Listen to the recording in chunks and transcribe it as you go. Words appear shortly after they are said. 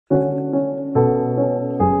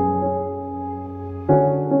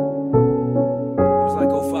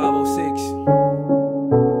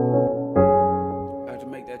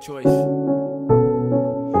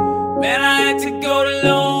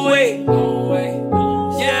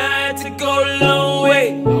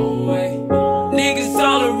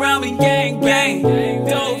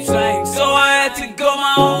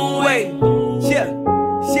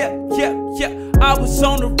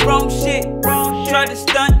wrong shit. Tried to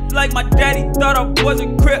stunt like my daddy thought I was a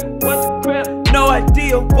crip. No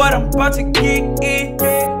idea what I'm about to get in.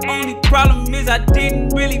 Only problem is I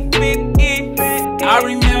didn't really fit in. I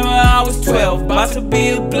remember I was 12, about to be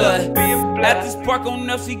a blood. At this park on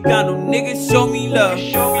FC, got no niggas show me love.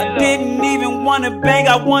 I didn't even wanna bang,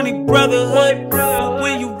 I wanted brotherhood. But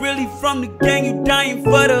when you really from the gang, you dying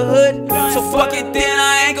for the hood. So fuck it then,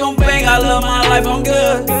 I ain't gon' bang, I love my life, I'm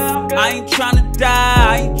good. I ain't tryna die,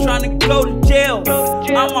 I ain't tryna go to jail.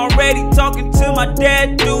 I'm already talking to my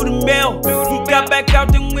dad through the mail. He got back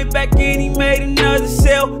out, then went back in, he made another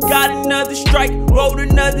sale. Got another strike, rolled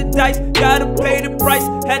another dice. Gotta pay the price,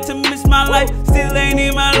 had to miss my life. Still ain't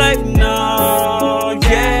in my life, no,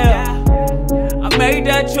 yeah. I made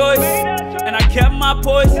that choice, and I kept my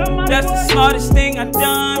poise. That's the smartest thing I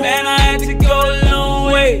done, man. I had to go a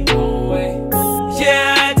long way.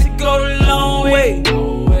 Yeah, I had to go a long way.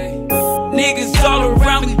 Niggas all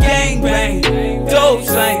around me gangbang, dope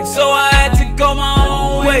slang, so I had to go my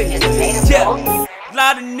own way. Yeah, a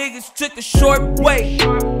lot of niggas took the short way. A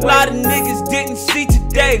lot of niggas didn't see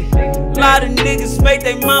today. A lot of niggas made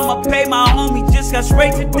their mama pay. My homie just got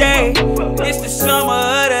straight today. It's the summer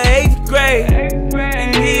of the 8th grade,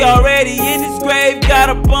 and he already in his grave. Got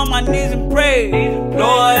up on my knees and prayed,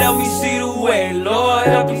 Lord help me see the way. Lord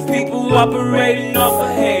help these people operating off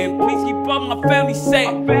a head. Please keep all my family safe.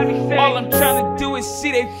 All I'm trying to do is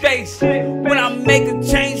see their face. When I make a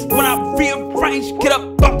change, when I rearrange, get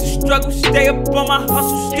up off the struggle, stay up on my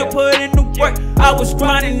hustle, still put in the work. I was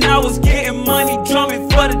grinding, I was getting money, drumming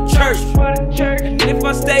for the church. And if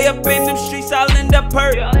I stay up in them streets, I'll end up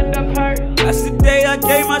hurt. That's the day I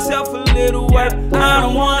gave myself a little work. I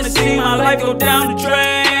don't wanna see my life go down the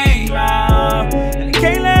drain. And I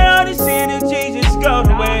can't let all this energy just go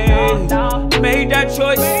to waste. I made that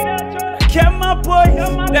choice, I kept my voice.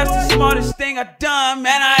 That's the smartest thing I done,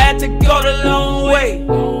 man. I had to go the long way.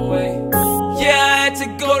 Yeah, I had to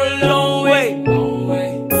go the long way.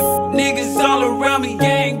 Niggas all around me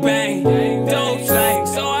gangbang, dope slang,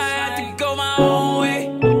 so I had to go my own way.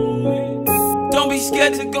 Don't be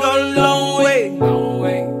scared to go the long way.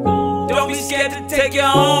 Don't be scared to take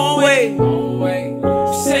your own way.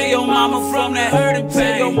 Say your mama from that hurting pain.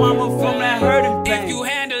 Say your mama from that hurting pain. If you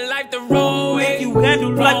handle life the wrong way, if you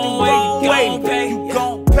handle life the wrong way, you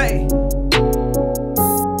gon' pay.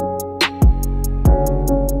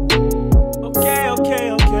 Okay,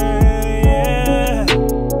 yeah.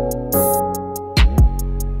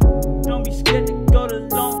 Don't be scared to